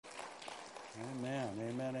Amen,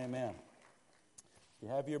 amen, amen. If you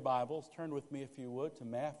have your Bibles, turn with me, if you would, to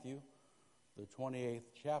Matthew, the 28th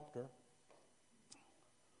chapter.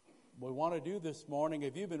 What we want to do this morning,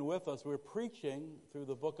 if you've been with us, we're preaching through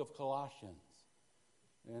the book of Colossians.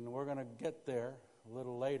 And we're going to get there a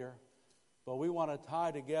little later. But we want to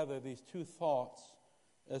tie together these two thoughts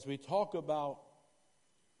as we talk about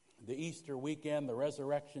the Easter weekend, the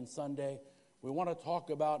Resurrection Sunday. We want to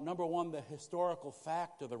talk about, number one, the historical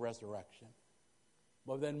fact of the resurrection.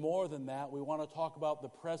 But then more than that, we want to talk about the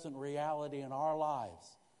present reality in our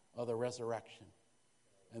lives of the resurrection.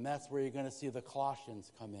 And that's where you're going to see the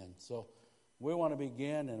Colossians come in. So we want to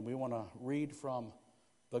begin, and we want to read from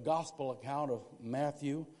the gospel account of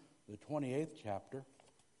Matthew, the 28th chapter,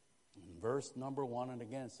 verse number 1. And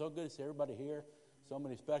again, it's so good to see everybody here. So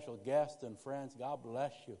many special guests and friends. God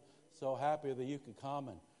bless you. So happy that you could come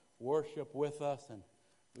and worship with us. And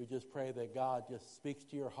we just pray that God just speaks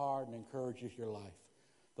to your heart and encourages your life.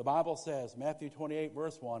 The Bible says, Matthew 28,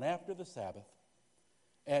 verse 1, after the Sabbath,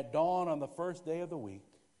 at dawn on the first day of the week,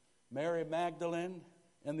 Mary Magdalene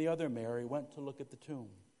and the other Mary went to look at the tomb.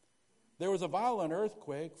 There was a violent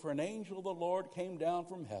earthquake, for an angel of the Lord came down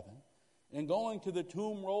from heaven, and going to the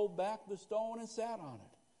tomb rolled back the stone and sat on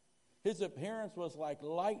it. His appearance was like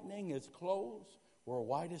lightning, his clothes were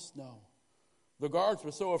white as snow. The guards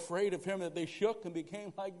were so afraid of him that they shook and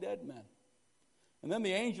became like dead men. And then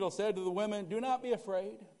the angel said to the women, do not be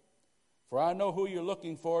afraid, for I know who you're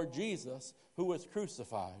looking for, Jesus, who was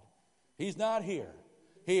crucified. He's not here.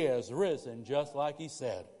 He has risen just like he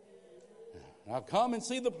said. Now come and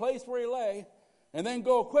see the place where he lay, and then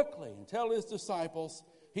go quickly and tell his disciples,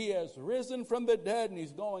 he has risen from the dead, and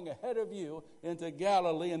he's going ahead of you into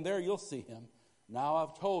Galilee, and there you'll see him. Now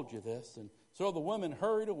I've told you this. And so the women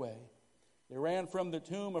hurried away. They ran from the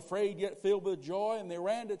tomb, afraid yet filled with joy, and they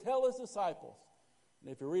ran to tell his disciples.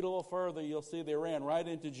 And if you read a little further, you'll see they ran right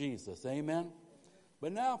into Jesus. Amen?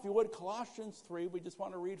 But now, if you would, Colossians 3. We just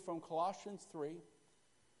want to read from Colossians 3.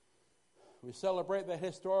 We celebrate that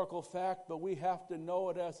historical fact, but we have to know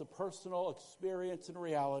it as a personal experience and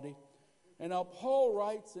reality. And now Paul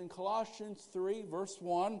writes in Colossians 3, verse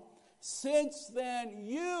 1, since then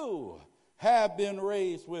you have been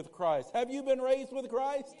raised with Christ. Have you been raised with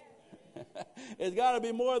Christ? It's got to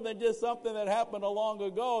be more than just something that happened a long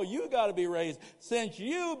ago. You got to be raised. Since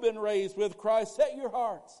you've been raised with Christ, set your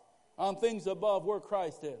hearts on things above where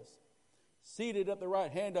Christ is, seated at the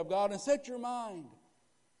right hand of God, and set your mind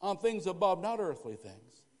on things above, not earthly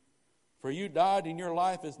things. For you died, and your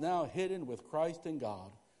life is now hidden with Christ in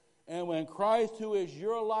God. And when Christ, who is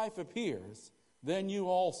your life, appears, then you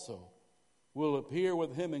also will appear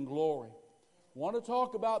with him in glory. I want to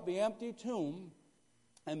talk about the empty tomb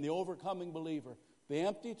and the overcoming believer. The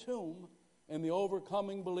empty tomb and the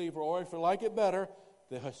overcoming believer, or if you like it better,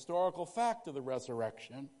 the historical fact of the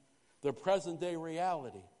resurrection, the present day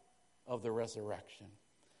reality of the resurrection.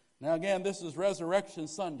 Now again, this is Resurrection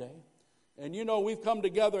Sunday, and you know we've come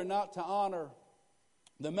together not to honor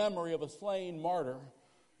the memory of a slain martyr,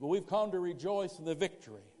 but we've come to rejoice in the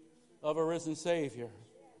victory of a risen Savior.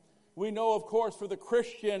 We know, of course, for the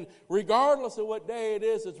Christian, regardless of what day it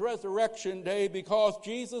is, it's Resurrection Day because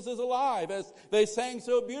Jesus is alive. As they sang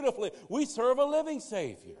so beautifully, we serve a living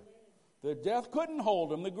Savior. The death couldn't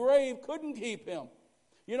hold him. The grave couldn't keep him.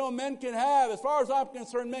 You know, men can have, as far as I'm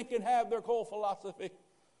concerned, men can have their cold philosophy.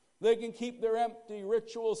 They can keep their empty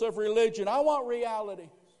rituals of religion. I want reality.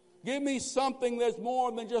 Give me something that's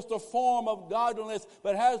more than just a form of godliness,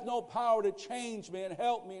 but has no power to change me and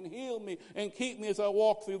help me and heal me and keep me as I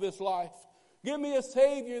walk through this life. Give me a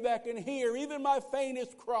Savior that can hear even my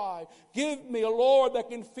faintest cry. Give me a Lord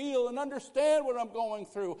that can feel and understand what I'm going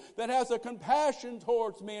through, that has a compassion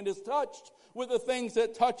towards me and is touched with the things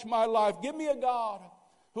that touch my life. Give me a God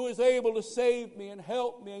who is able to save me and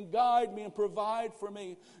help me and guide me and provide for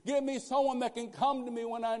me. Give me someone that can come to me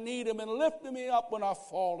when I need him and lift me up when I've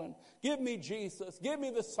fallen. Give me Jesus. Give me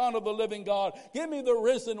the Son of the living God. Give me the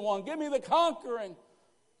risen one. Give me the conquering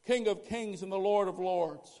King of kings and the Lord of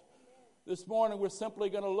lords. This morning we're simply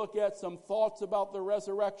going to look at some thoughts about the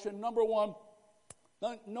resurrection. Number one,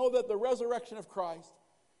 know that the resurrection of Christ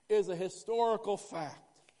is a historical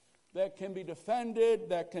fact that can be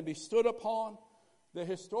defended, that can be stood upon. The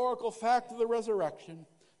historical fact of the resurrection,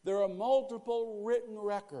 there are multiple written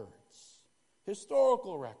records,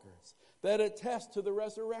 historical records, that attest to the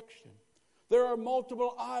resurrection. There are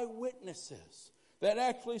multiple eyewitnesses that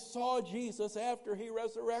actually saw Jesus after he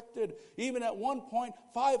resurrected. Even at one point,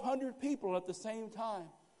 500 people at the same time.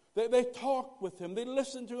 They talked with him. They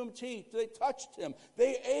listened to him teach. They touched him.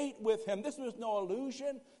 They ate with him. This was no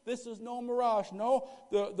illusion. This is no mirage. No,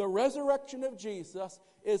 the resurrection of Jesus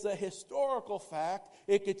is a historical fact.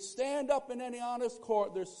 It could stand up in any honest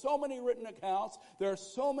court. There's so many written accounts. There are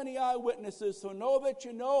so many eyewitnesses. So know that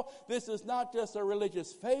you know this is not just a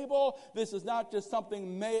religious fable. This is not just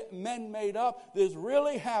something men made up. This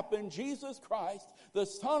really happened. Jesus Christ, the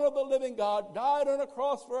Son of the living God, died on a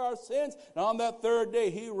cross for our sins. And on that third day,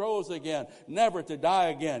 he rose again, never to die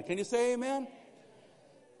again. Can you say amen?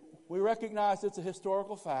 We recognize it's a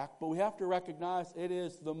historical fact, but we have to recognize it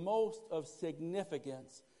is the most of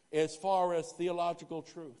significance as far as theological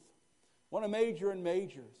truth. One of major in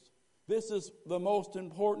majors. This is the most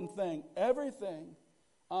important thing. Everything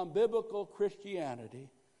on biblical Christianity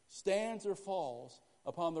stands or falls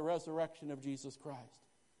upon the resurrection of Jesus Christ.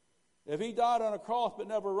 If he died on a cross but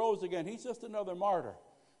never rose again, he's just another martyr.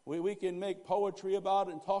 We can make poetry about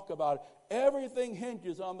it and talk about it. Everything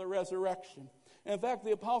hinges on the resurrection. In fact,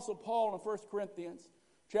 the Apostle Paul in 1 Corinthians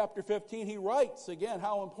chapter 15, he writes again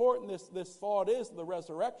how important this thought is, the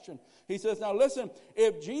resurrection. He says, now listen,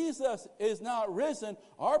 if Jesus is not risen,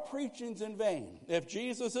 our preaching's in vain. If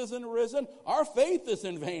Jesus isn't risen, our faith is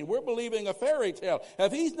in vain. We're believing a fairy tale.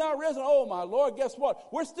 If he's not risen, oh my Lord, guess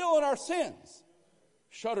what? We're still in our sins.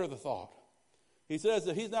 Shudder the thought. He says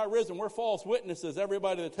if he's not risen, we're false witnesses,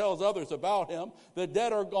 everybody that tells others about him. The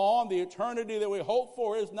dead are gone. The eternity that we hope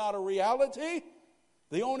for is not a reality.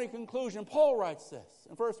 The only conclusion, Paul writes this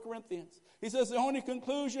in 1 Corinthians. He says the only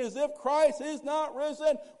conclusion is if Christ is not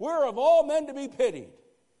risen, we're of all men to be pitied.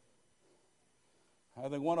 I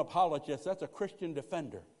think one apologist, that's a Christian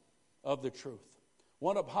defender of the truth.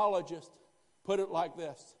 One apologist put it like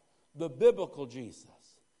this: the biblical Jesus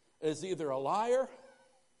is either a liar,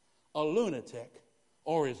 a lunatic,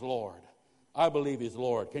 or is Lord. I believe he's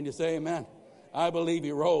Lord. Can you say amen? I believe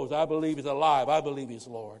he rose. I believe he's alive. I believe he's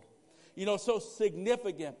Lord. You know, so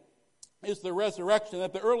significant is the resurrection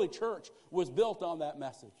that the early church was built on that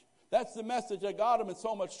message. That's the message that got them in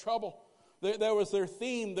so much trouble. There was their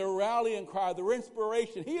theme, their rallying cry, their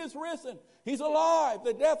inspiration. He is risen. He's alive.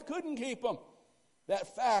 The death couldn't keep him.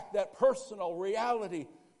 That fact, that personal reality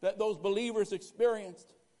that those believers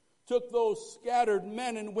experienced took those scattered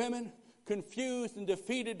men and women, confused and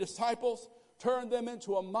defeated disciples, turned them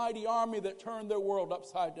into a mighty army that turned their world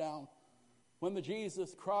upside down. When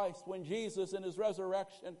Jesus in his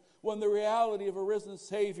resurrection, when the reality of a risen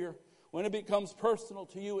Savior, when it becomes personal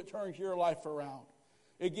to you, it turns your life around.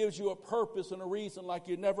 It gives you a purpose and a reason like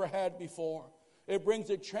you never had before. It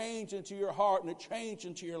brings a change into your heart and a change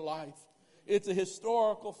into your life. It's a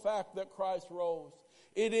historical fact that Christ rose.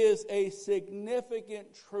 It is a significant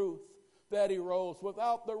truth that he rose.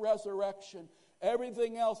 Without the resurrection,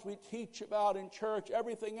 everything else we teach about in church,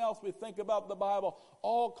 everything else we think about the Bible,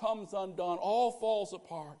 all comes undone, all falls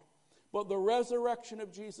apart. But the resurrection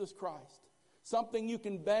of Jesus Christ, something you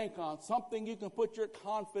can bank on, something you can put your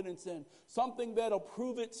confidence in, something that'll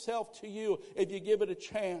prove itself to you if you give it a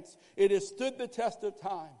chance. It has stood the test of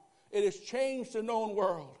time. It has changed the known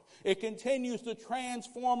world. It continues to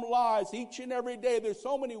transform lives each and every day. There's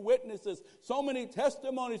so many witnesses, so many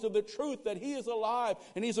testimonies of the truth that he is alive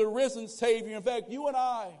and he's a risen Savior. In fact, you and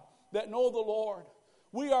I that know the Lord,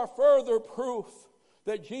 we are further proof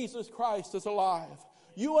that Jesus Christ is alive.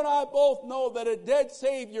 You and I both know that a dead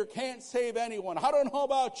Savior can't save anyone. I don't know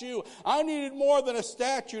about you. I needed more than a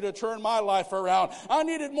statue to turn my life around. I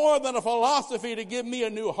needed more than a philosophy to give me a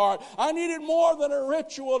new heart. I needed more than a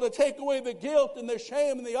ritual to take away the guilt and the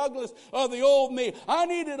shame and the ugliness of the old me. I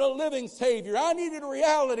needed a living Savior. I needed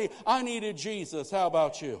reality. I needed Jesus. How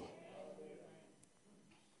about you?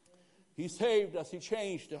 He saved us. He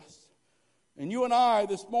changed us. And you and I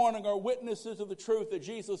this morning are witnesses of the truth that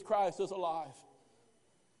Jesus Christ is alive.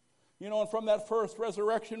 You know, and from that first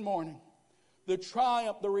resurrection morning, the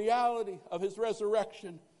triumph, the reality of his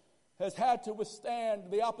resurrection has had to withstand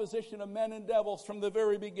the opposition of men and devils from the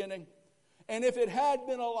very beginning. And if it had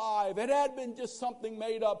been alive, it had been just something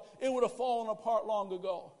made up, it would have fallen apart long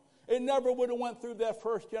ago. It never would have went through that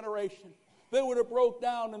first generation. They would have broke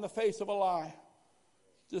down in the face of a lie.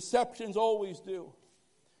 Deceptions always do.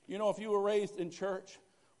 You know, if you were raised in church,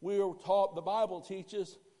 we were taught, the Bible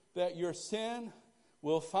teaches, that your sin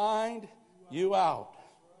will find you out.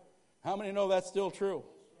 How many know that's still true?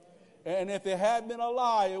 And if it had been a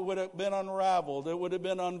lie, it would have been unraveled. It would have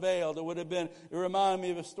been unveiled. It reminded me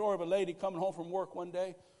of a story of a lady coming home from work one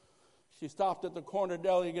day. She stopped at the corner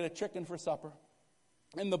deli to get a chicken for supper.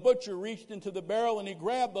 And the butcher reached into the barrel and he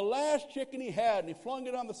grabbed the last chicken he had and he flung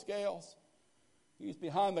it on the scales. He's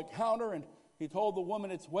behind the counter and he told the woman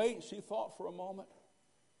its weight. She thought for a moment.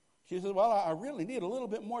 She said, well, I really need a little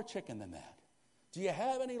bit more chicken than that. Do you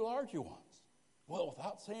have any larger ones? Well,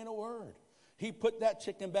 without saying a word, He put that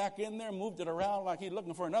chicken back in there, moved it around like he's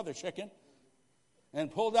looking for another chicken,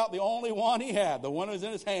 and pulled out the only one he had, the one that was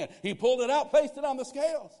in his hand. He pulled it out, placed it on the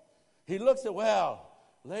scales. He looks at, well,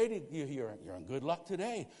 lady, you're in good luck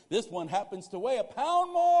today. This one happens to weigh 1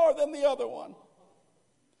 pound more than the other one.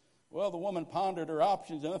 Well, the woman pondered her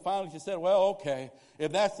options, and then finally she said, well, okay,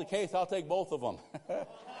 if that's the case, I'll take both of them.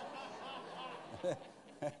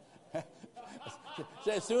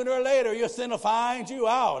 Said, sooner or later, your sin will find you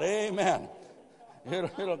out. Amen.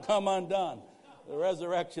 It'll come undone. The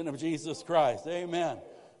resurrection of Jesus Christ. Amen.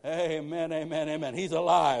 Amen, amen, amen. He's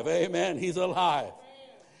alive. Amen. He's alive.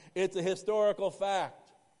 It's a historical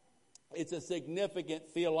fact. It's a significant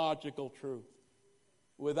theological truth.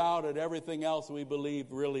 Without it, everything else we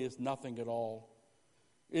believe really is nothing at all.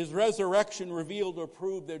 Is resurrection revealed or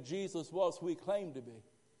proved that Jesus was who he claimed to be?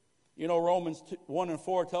 You know, Romans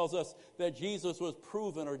 1:4 tells us that Jesus was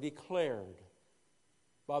proven or declared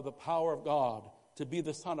by the power of God to be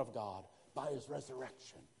the Son of God by his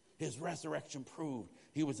resurrection. His resurrection proved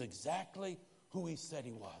he was exactly who he said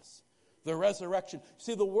he was. The resurrection.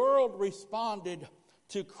 See, the world responded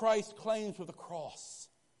to Christ's claims with a cross,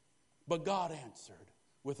 but God answered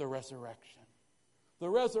with a resurrection. The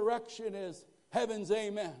resurrection is heaven's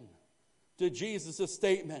amen to Jesus'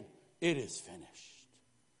 statement, it is finished.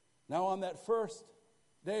 Now on that first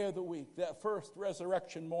day of the week, that first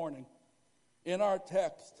resurrection morning, in our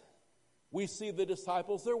text, we see the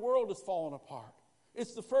disciples, their world has fallen apart.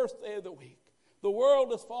 It's the first day of the week. The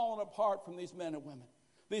world has fallen apart from these men and women.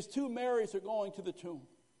 These two Marys are going to the tomb.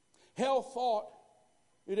 Hell thought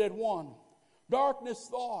it had won. Darkness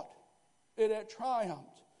thought it had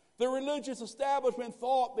triumphed. The religious establishment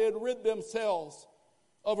thought they had rid themselves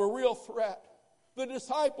of a real threat. The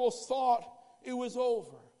disciples thought it was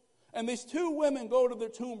over. And these two women go to the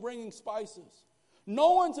tomb bringing spices.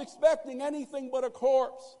 No one's expecting anything but a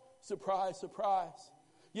corpse. Surprise, surprise.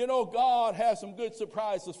 You know, God has some good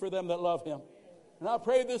surprises for them that love him. And I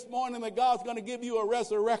pray this morning that God's going to give you a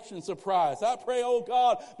resurrection surprise. I pray, oh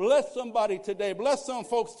God, bless somebody today. Bless some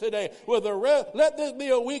folks today. Let this be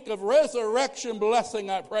a week of resurrection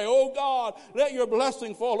blessing, I pray. Oh God, let your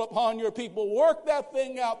blessing fall upon your people. Work that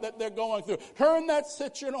thing out that they're going through. Turn that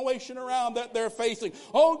situation around that they're facing.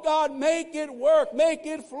 Oh God, make it work. Make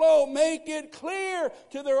it flow. Make it clear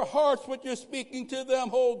to their hearts what you're speaking to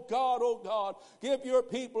them. Oh God, give your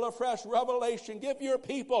people a fresh revelation. Give your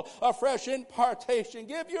people a fresh impartation.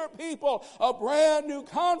 Give your people a brand new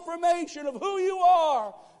confirmation of who you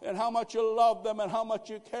are and how much you love them and how much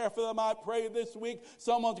you care for them. I pray this week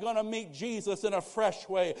someone's going to meet Jesus in a fresh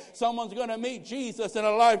way. Someone's going to meet Jesus in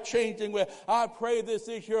a life-changing way. I pray this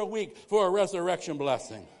is your week for a resurrection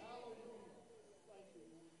blessing.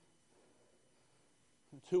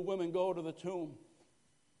 The two women go to the tomb,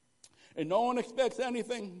 and no one expects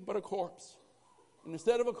anything but a corpse. And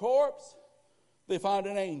instead of a corpse, they find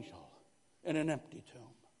an angel in an empty tomb.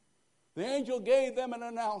 The angel gave them an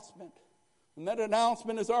announcement, and that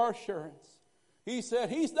announcement is our assurance. He said,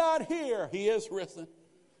 he's not here, he is risen.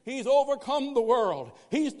 He's overcome the world.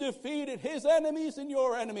 He's defeated his enemies and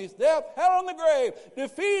your enemies. Death, hell, and the grave,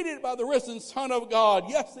 defeated by the risen Son of God.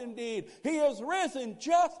 Yes, indeed, he is risen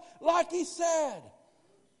just like he said.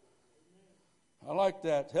 I like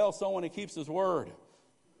that. Tell someone he keeps his word.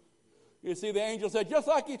 You see, the angel said, just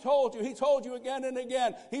like he told you again and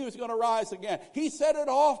again, he was going to rise again. He said it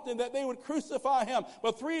often that they would crucify him,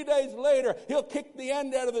 but 3 days later, he'll kick the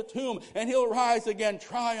end out of the tomb and he'll rise again,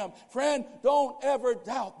 triumph. Friend, don't ever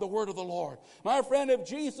doubt the word of the Lord. My friend, if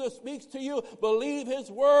Jesus speaks to you, believe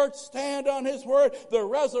his word, stand on his word. The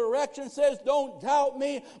resurrection says, don't doubt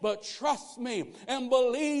me, but trust me and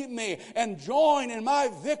believe me and join in my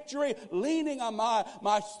victory, leaning on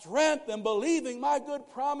my strength and believing my good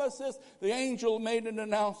promises. The angel made an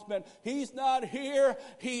announcement. He's not here.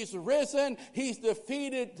 He's risen. He's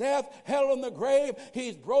defeated death, hell, and the grave.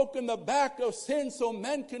 He's broken the back of sin so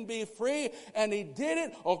men can be free. And he did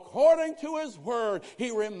it according to his word.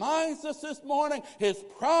 He reminds us this morning his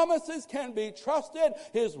promises can be trusted.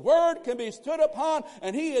 His word can be stood upon.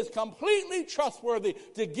 And he is completely trustworthy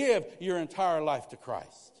to give your entire life to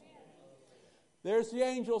Christ. There's the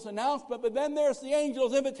angel's announcement, but then there's the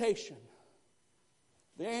angel's invitation.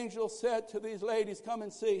 The angel said to these ladies, come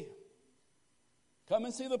and see. Come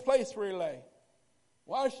and see the place where he lay.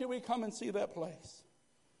 Why should we come and see that place?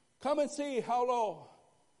 Come and see how low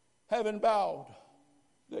heaven bowed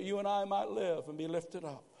that you and I might live and be lifted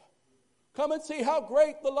up. Come and see how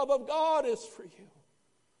great the love of God is for you.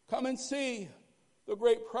 Come and see the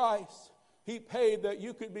great price he paid that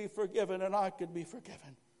you could be forgiven and I could be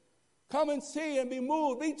forgiven. Come and see and be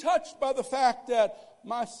moved, be touched by the fact that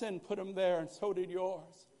my sin put him there and so did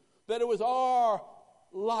yours. that it was our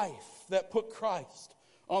life that put Christ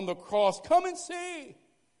on the cross. Come and see.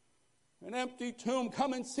 An empty tomb,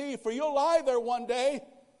 come and see, for you'll lie there one day.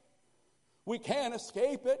 We can't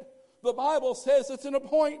escape it. The Bible says it's an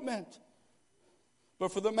appointment.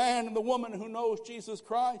 But for the man and the woman who knows Jesus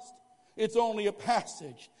Christ, it's only a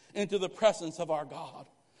passage into the presence of our God.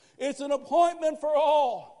 It's an appointment for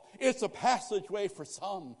all. It's a passageway for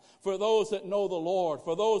some, for those that know the Lord,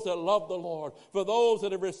 for those that love the Lord, for those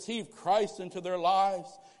that have received Christ into their lives.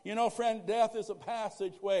 You know, friend, death is a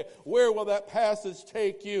passageway. Where will that passage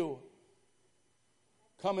take you?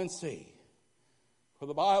 Come and see. For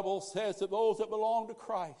the Bible says that those that belong to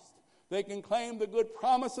Christ, they can claim the good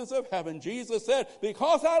promises of heaven. Jesus said,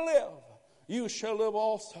 because I live, you shall live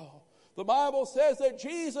also. The Bible says that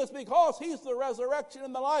Jesus, because he's the resurrection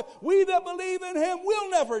and the life, we that believe in him will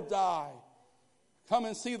never die. Come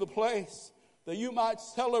and see the place that you might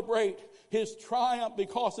celebrate his triumph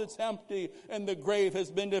because it's empty and the grave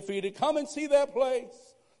has been defeated. Come and see that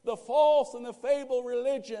place. The false and the fable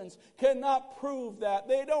religions cannot prove that.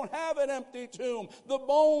 They don't have an empty tomb. The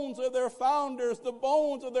bones of their founders, the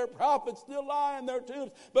bones of their prophets still lie in their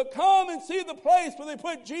tombs. But come and see the place where they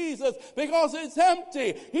put Jesus because it's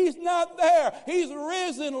empty. He's not there. He's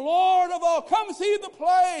risen, Lord of all. Come see the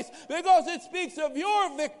place because it speaks of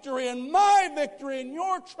your victory and my victory and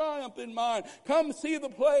your triumph in mine. Come see the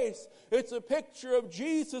place. It's a picture of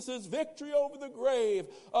Jesus' victory over the grave,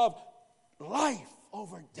 of life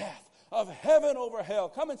over death, of heaven over hell.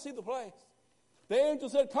 Come and see the place. The angel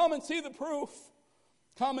said, come and see the proof.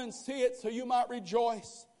 Come and see it so you might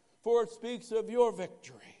rejoice, for it speaks of your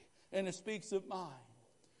victory and it speaks of mine.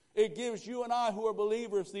 It gives you and I who are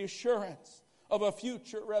believers the assurance of a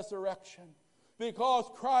future resurrection because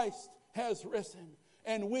Christ has risen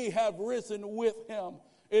and we have risen with him.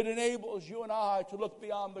 It enables you and I to look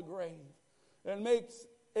beyond the grave and makes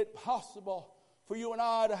it possible for you and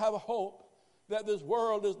I to have a hope that this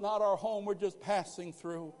world is not our home, we're just passing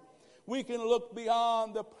through. We can look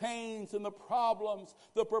beyond the pains and the problems,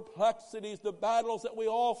 the perplexities, the battles that we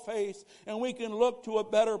all face, and we can look to a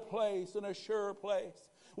better place and a surer place.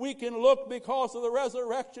 We can look because of the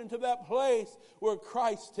resurrection to that place where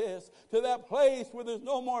Christ is, to that place where there's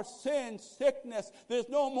no more sin, sickness, there's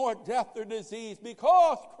no more death or disease,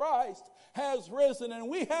 because Christ has risen and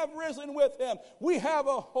we have risen with him. We have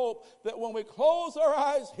a hope that when we close our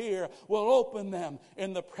eyes here, we'll open them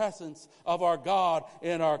in the presence of our God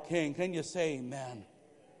and our King. Can you say amen?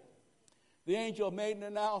 The angel made an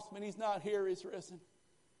announcement. He's not here, he's risen.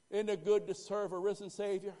 Isn't it good to serve a risen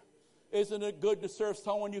Savior? Isn't it good to serve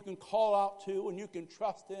someone you can call out to and you can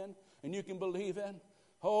trust in and you can believe in?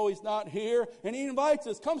 Oh, he's not here. And he invites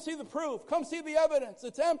us, come see the proof. Come see the evidence.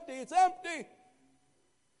 It's empty. It's empty.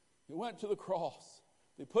 He went to the cross.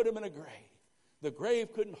 They put him in a grave. The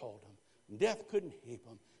grave couldn't hold him. Death couldn't keep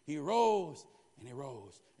him. He rose and he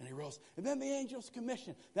rose and he rose. And then the angel's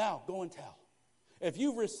commission. Now, go and tell. If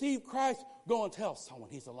you've received Christ, go and tell someone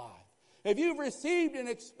he's alive. If you've received and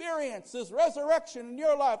experienced this resurrection in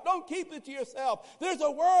your life, don't keep it to yourself. There's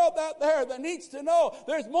a world out there that needs to know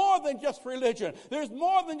there's more than just religion. There's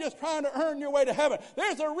more than just trying to earn your way to heaven.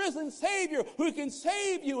 There's a risen Savior who can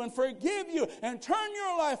save you and forgive you and turn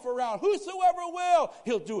your life around. Whosoever will,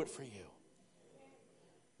 he'll do it for you.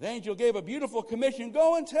 The angel gave a beautiful commission.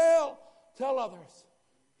 Go and tell others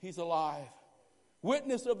he's alive.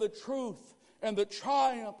 Witness of the truth and the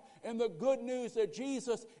triumph and the good news that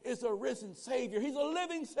Jesus is a risen Savior. He's a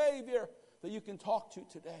living Savior that you can talk to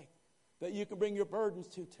today, that you can bring your burdens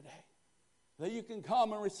to today, that you can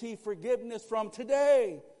come and receive forgiveness from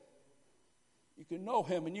today. You can know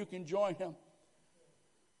him and you can join him.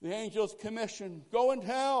 The angel's commission, go and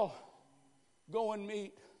tell, go and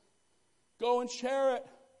meet, go and share it,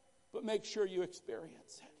 but make sure you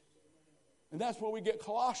experience it. And that's where we get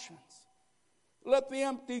Colossians. Let the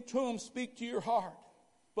empty tomb speak to your heart.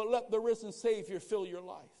 But let the risen Savior fill your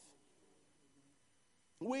life.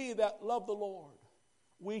 We that love the Lord,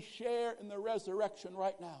 we share in the resurrection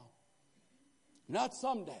right now. Not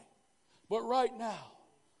someday, but right now.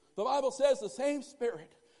 The Bible says the same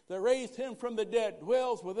Spirit that raised him from the dead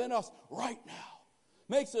dwells within us right now.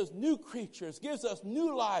 Makes us new creatures, gives us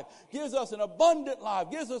new life, gives us an abundant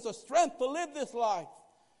life, gives us a strength to live this life.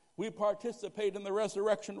 We participate in the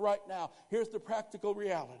resurrection right now. Here's the practical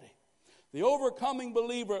reality. The overcoming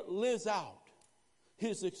believer lives out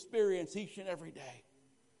his experience each and every day.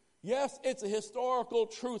 Yes, it's a historical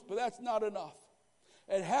truth, but that's not enough.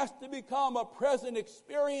 It has to become a present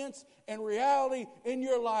experience and reality in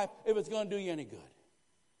your life if it's going to do you any good.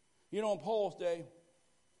 You know, in Paul's day,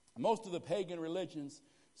 most of the pagan religions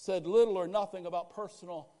said little or nothing about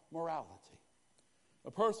personal morality.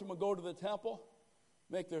 A person would go to the temple,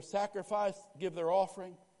 make their sacrifice, give their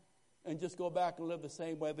offering, and just go back and live the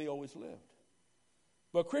same way they always lived.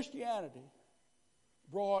 But Christianity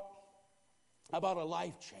brought about a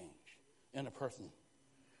life change in a person.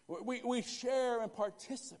 We share and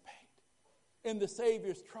participate in the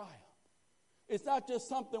Savior's triumph. It's not just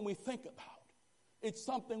something we think about. It's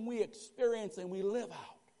something we experience and we live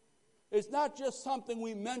out. It's not just something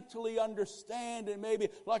we mentally understand and maybe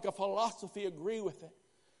like a philosophy agree with it.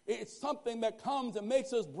 It's something that comes and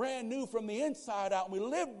makes us brand new from the inside out, and we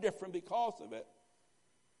live different because of it.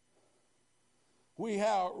 We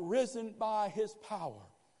have risen by his power,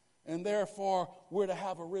 and therefore we're to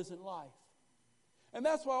have a risen life. And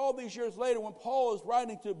that's why all these years later, when Paul is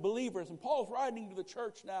writing to believers, and Paul's writing to the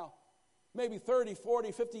church now, maybe 30,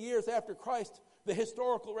 40, 50 years after Christ, the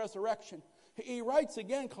historical resurrection, he writes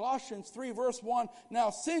again, Colossians 3, verse 1, now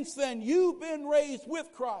since then you've been raised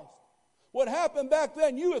with Christ. What happened back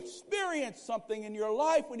then, you experienced something in your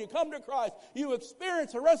life when you come to Christ. You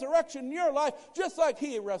experience a resurrection in your life just like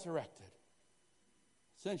he resurrected.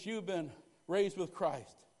 Since you've been raised with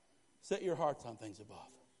Christ, set your hearts on things above.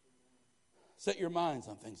 Set your minds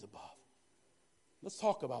on things above. Let's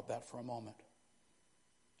talk about that for a moment.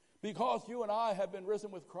 Because you and I have been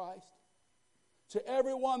risen with Christ, to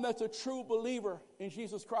everyone that's a true believer in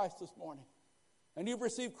Jesus Christ this morning, and you've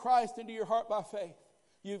received Christ into your heart by faith,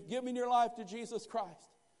 you've given your life to Jesus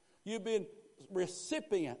Christ, you've been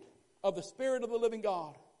recipient of the Spirit of the living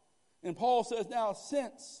God. And Paul says now,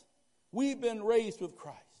 since we've been raised with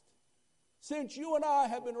Christ, since you and I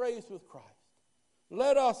have been raised with Christ,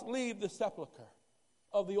 let us leave the sepulcher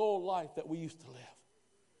of the old life that we used to live.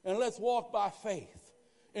 And let's walk by faith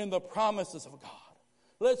in the promises of God.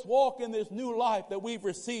 Let's walk in this new life that we've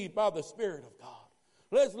received by the Spirit of God.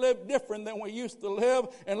 Let's live different than we used to live,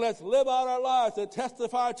 and let's live out our lives to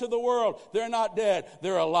testify to the world. They're not dead.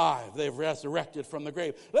 They're alive. They've resurrected from the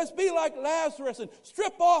grave. Let's be like Lazarus and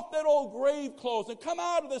strip off that old grave clothes and come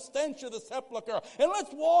out of the stench of the sepulcher, and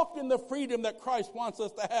let's walk in the freedom that Christ wants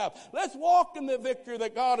us to have. Let's walk in the victory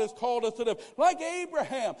that God has called us to live. Like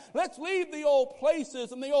Abraham, let's leave the old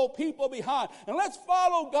places and the old people behind, and let's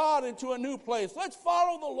follow God into a new place. Let's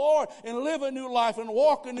follow the Lord and live a new life and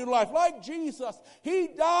walk a new life. Like Jesus, He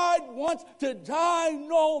died once to die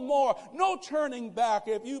no more. No turning back.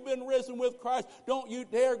 If you've been risen with Christ, don't you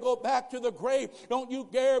dare go back to the grave. Don't you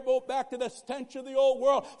dare go back to the stench of the old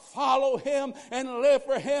world. Follow Him and live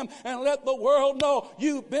for Him and let the world know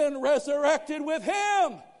you've been resurrected with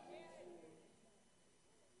Him.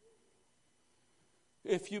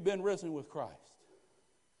 If you've been risen with Christ,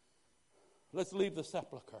 let's leave the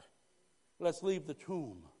sepulcher. Let's leave the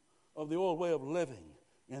tomb of the old way of living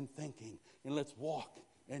and thinking, and let's walk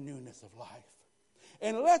in newness of life.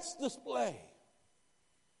 And let's display.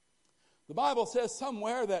 The Bible says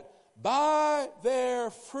somewhere that by their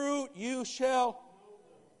fruit you shall.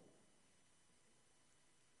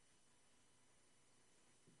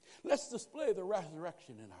 Let's display the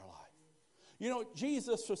resurrection in our life. You know,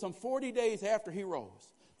 Jesus, for some 40 days after He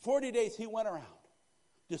rose, 40 days He went around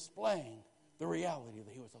displaying the reality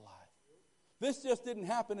that He was alive. This just didn't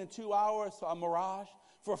happen in 2 hours, a mirage.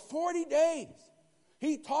 For 40 days,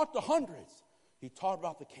 He taught the hundreds. He taught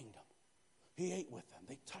about the kingdom. He ate with them.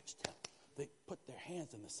 They touched Him. They put their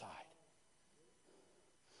hands in the side.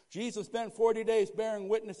 Jesus spent 40 days bearing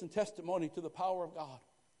witness and testimony to the power of God.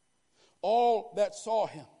 All that saw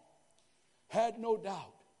Him had no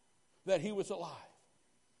doubt that He was alive.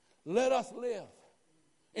 Let us live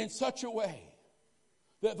in such a way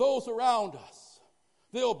that those around us,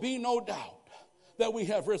 there'll be no doubt that we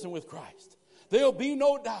have risen with Christ. There'll be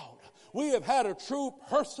no doubt we have had a true,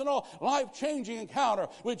 personal, life-changing encounter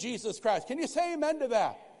with Jesus Christ. Can you say amen to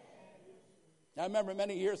that? I remember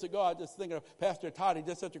many years ago, I was just thinking of Pastor Todd. He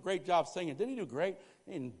did such a great job singing. Didn't he do great?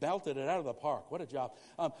 He belted it out of the park. What a job.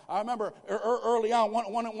 I remember early on,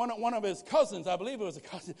 one of his cousins, I believe it was a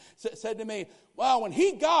cousin, said to me, wow, when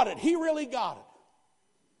he got it, he really got it.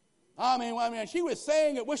 I mean, she was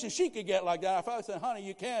saying it, wishing she could get like that. I finally said, honey,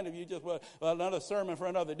 you can if you just want another sermon for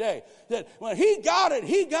another day. That when he got it,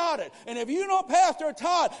 he got it. And if you know Pastor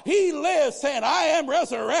Todd, he lives saying, I am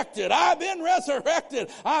resurrected. I've been resurrected.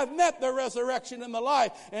 I've met the resurrection in the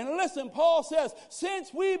life. And listen, Paul says,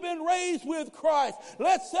 since we've been raised with Christ,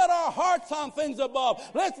 let's set our hearts on things above.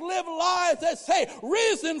 Let's live lives that say,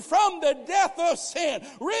 risen from the death of sin,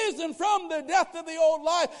 risen from the death of the old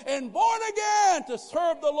life, and born again to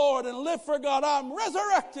serve the Lord and live for God. I'm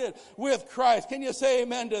resurrected with Christ. Can you say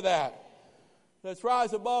amen to that? Let's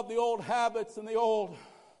rise above the old habits and the old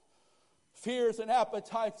fears and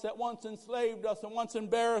appetites that once enslaved us and once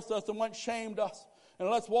embarrassed us and once shamed us. And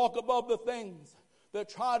let's walk above the things that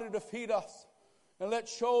try to defeat us. And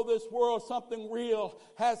let's show this world something real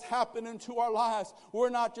has happened into our lives.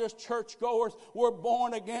 We're not just churchgoers. We're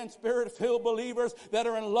born again, Spirit-filled believers that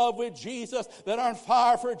are in love with Jesus, that are on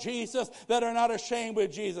fire for Jesus, that are not ashamed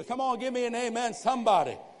with Jesus. Come on, give me an amen,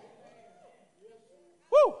 somebody.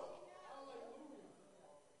 Woo!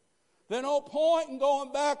 There's no point in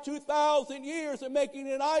going back 2,000 years and making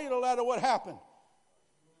an idol out of what happened.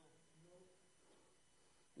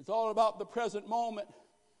 It's all about the present moment.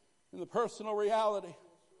 In the personal reality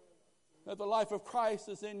that the life of Christ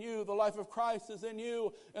is in you, the life of Christ is in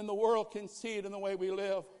you, and the world can see it in the way we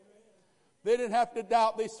live. They didn't have to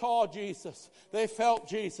doubt. They saw Jesus. They felt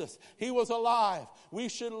Jesus. He was alive. We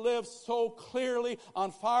should live so clearly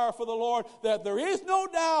on fire for the Lord that there is no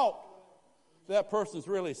doubt that person's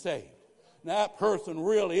really saved. That person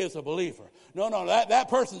really is a believer. No, that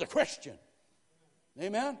person's a Christian.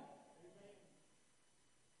 Amen?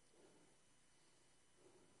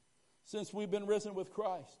 Since we've been risen with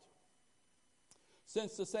Christ,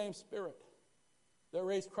 since the same Spirit that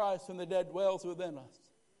raised Christ from the dead dwells within us,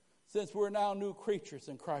 since we're now new creatures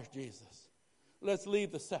in Christ Jesus, let's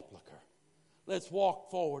leave the sepulcher. Let's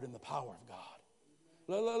walk forward in the power of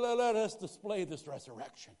God. Let us display this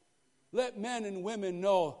resurrection. Let men and women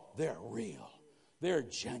know they're real. They're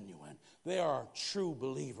genuine. They are true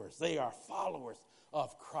believers. They are followers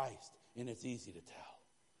of Christ, and it's easy to tell.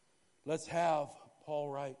 Let's have, Paul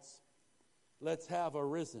writes, let's have a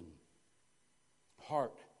risen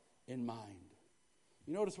heart and mind.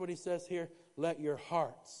 You notice what he says here? Let your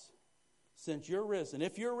hearts, since you're risen,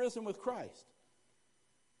 if you're risen with Christ,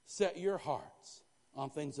 set your hearts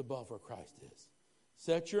on things above where Christ is.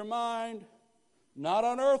 Set your mind not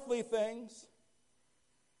on earthly things,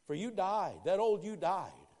 for you died. That old you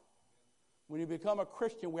died. When you become a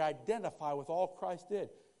Christian, we identify with all Christ did.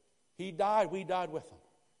 He died, we died with him.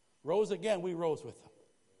 Rose again, we rose with him.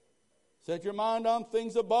 Set your mind on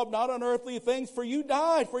things above, not on earthly things, for you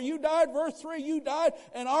died. For you died, verse 3, you died,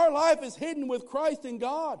 and our life is hidden with Christ in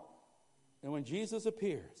God. And when Jesus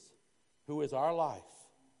appears, who is our life,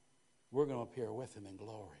 we're going to appear with him in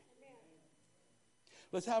glory.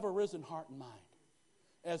 Let's have a risen heart and mind.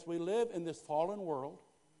 As we live in this fallen world,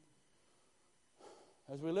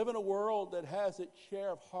 as we live in a world that has its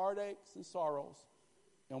share of heartaches and sorrows,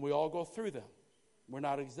 and we all go through them, we're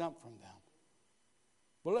not exempt from them.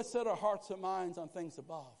 But let's set our hearts and minds on things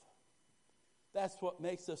above. That's what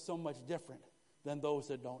makes us so much different than those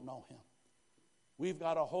that don't know him. We've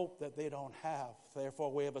got a hope that they don't have.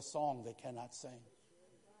 Therefore, we have a song they cannot sing.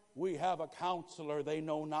 We have a counselor they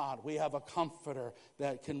know not. We have a comforter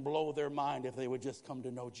that can blow their mind if they would just come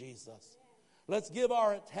to know Jesus. Let's give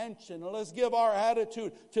our attention and let's give our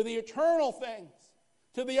attitude to the eternal things,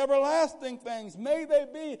 to the everlasting things. May they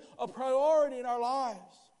be a priority in our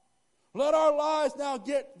lives. Let our lives now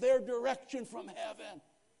get their direction from heaven.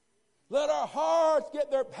 Let our hearts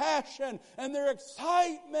get their passion and their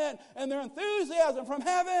excitement and their enthusiasm from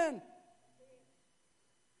heaven.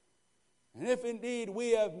 And if indeed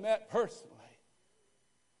we have met personally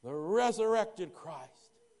the resurrected Christ,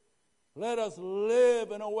 let us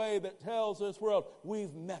live in a way that tells this world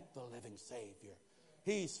we've met the living Savior.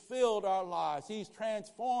 He's filled our lives. He's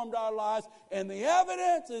transformed our lives. And the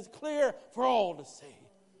evidence is clear for all to see.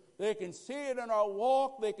 They can see it in our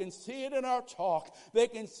walk. They can see it in our talk. They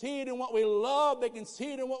can see it in what we love. They can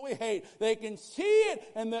see it in what we hate. They can see it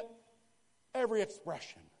in every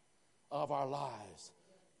expression of our lives.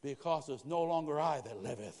 Because it's no longer I that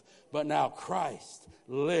liveth, but now Christ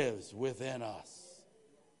lives within us.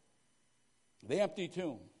 The empty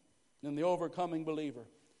tomb and the overcoming believer.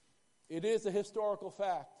 It is a historical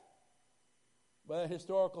fact. But a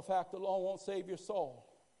historical fact alone won't save your soul.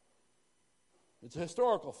 It's a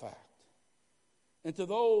historical fact. And to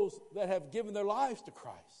those that have given their lives to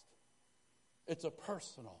Christ, it's a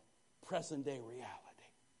personal, present-day reality.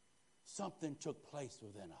 Something took place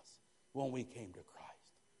within us when we came to Christ.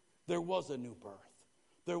 There was a new birth.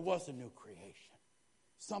 There was a new creation.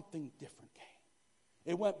 Something different came.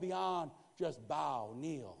 It went beyond just bow,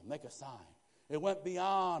 kneel, make a sign. It went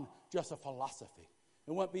beyond just a philosophy.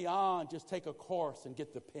 It went beyond just take a course and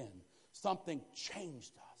get the pin. Something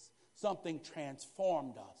changed us. Something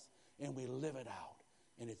transformed us. And we live it out.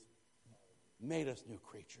 And it's made us new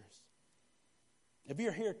creatures. If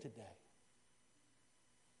you're here today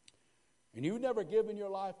and you've never given your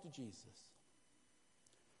life to Jesus,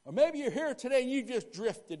 or maybe you're here today and you just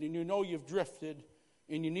drifted and you know you've drifted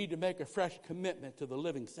and you need to make a fresh commitment to the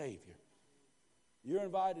living Savior, you're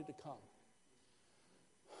invited to come.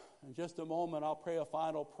 In just a moment, I'll pray a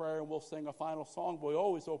final prayer and we'll sing a final song. But we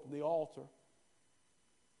always open the altar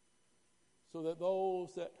so that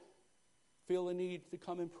those that feel the need to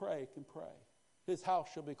come and pray can pray. His house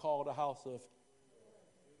shall be called a house of.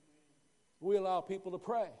 We allow people to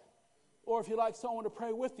pray. Or if you'd like someone to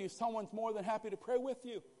pray with you, someone's more than happy to pray with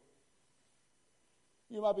you.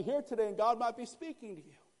 You might be here today and God might be speaking to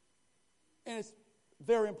you. And it's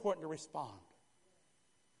very important to respond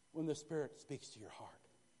when the Spirit speaks to your heart.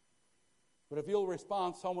 But if you'll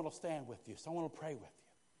respond, someone will stand with you. Someone will pray with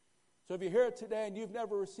you. So if you're here today and you've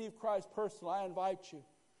never received Christ personally, I invite you.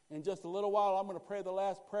 In just a little while, I'm going to pray the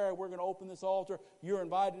last prayer. We're going to open this altar. You're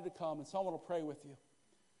invited to come, and someone will pray with you.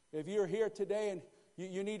 If you're here today and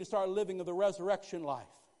you need to start living the resurrection life,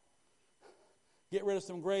 get rid of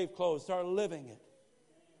some grave clothes, start living it.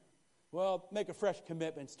 Well, make a fresh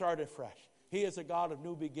commitment. Start it fresh. He is a God of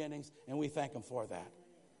new beginnings, and we thank Him for that.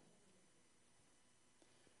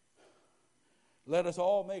 Let us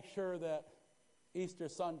all make sure that Easter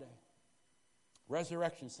Sunday,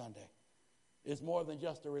 Resurrection Sunday, is more than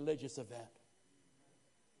just a religious event.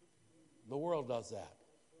 The world does that.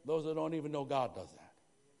 Those that don't even know God does that.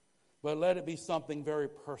 But let it be something very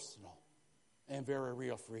personal and very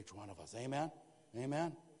real for each one of us. Amen?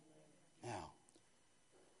 Amen? Now,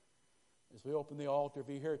 as we open the altar, if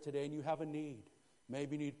you're here today and you have a need,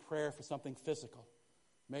 maybe you need prayer for something physical.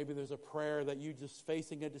 Maybe there's a prayer that you're just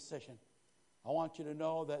facing a decision. I want you to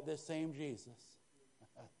know that this same Jesus,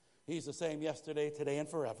 He's the same yesterday, today, and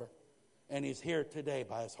forever. And He's here today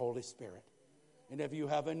by His Holy Spirit. And if you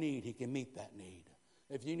have a need, He can meet that need.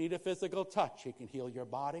 If you need a physical touch, He can heal your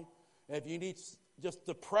body. If you need just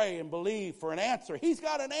to pray and believe for an answer, He's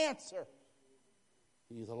got an answer.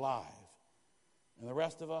 He's alive. And the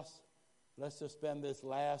rest of us, let's just spend this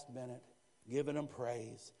last minute giving Him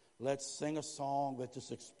praise. Let's sing a song that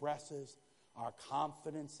just expresses our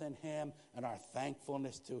confidence in Him and our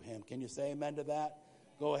thankfulness to Him. Can you say amen to that?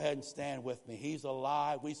 Go ahead and stand with me. He's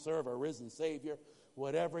alive. We serve a risen Savior.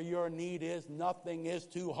 Whatever your need is, nothing is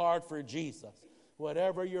too hard for Jesus.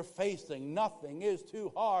 Whatever you're facing, nothing is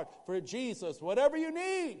too hard for Jesus. Whatever you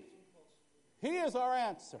need, He is our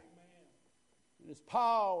answer. And His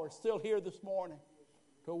power is still here this morning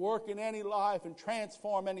to work in any life and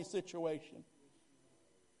transform any situation.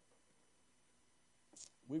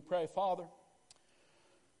 We pray, Father,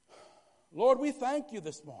 Lord, we thank You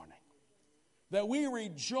this morning that we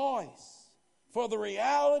rejoice for the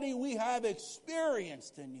reality we have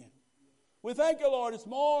experienced in You. We thank You, Lord, it's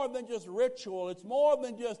more than just ritual. It's more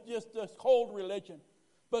than just cold religion.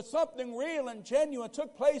 But something real and genuine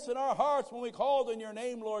took place in our hearts when we called on Your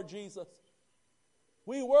name, Lord Jesus.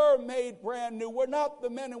 We were made brand new. We're not the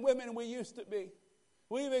men and women we used to be.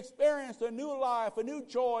 We've experienced a new life, a new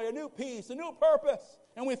joy, a new peace, a new purpose.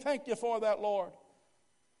 And we thank You for that, Lord.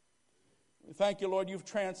 We thank You, Lord, You've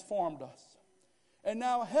transformed us. And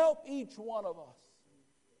now help each one of us,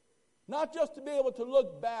 not just to be able to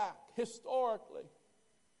look back historically,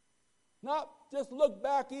 not just look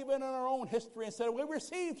back even in our own history and say, we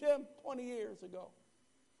received Him 20 years ago,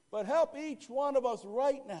 but help each one of us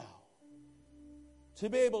right now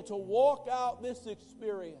to be able to walk out this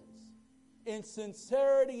experience in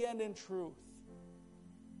sincerity and in truth.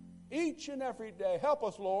 Each and every day, help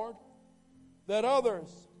us, Lord, that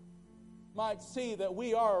others might see that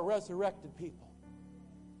we are a resurrected people.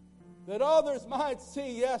 That others might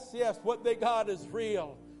see, yes, what they got is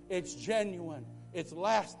real. It's genuine. It's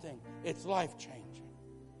lasting. It's life-changing.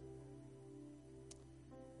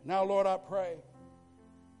 Now, Lord, I pray,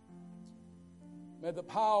 may the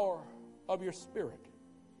power of Your Spirit,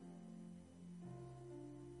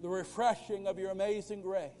 the refreshing of Your amazing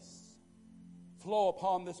grace flow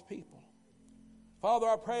upon this people. Father,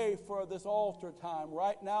 I pray for this altar time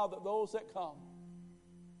right now that those that come,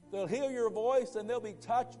 they'll hear Your voice and they'll be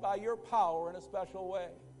touched by Your power in a special way.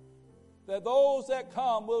 That those that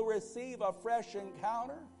come will receive a fresh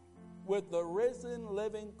encounter with the risen,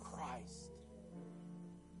 living Christ.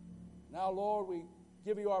 Now, Lord, we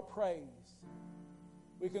give You our praise.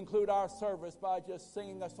 We conclude our service by just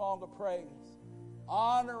singing a song of praise,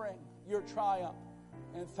 honoring Your triumph,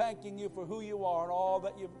 and thanking You for who You are and all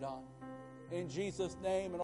that You've done. In Jesus' name. And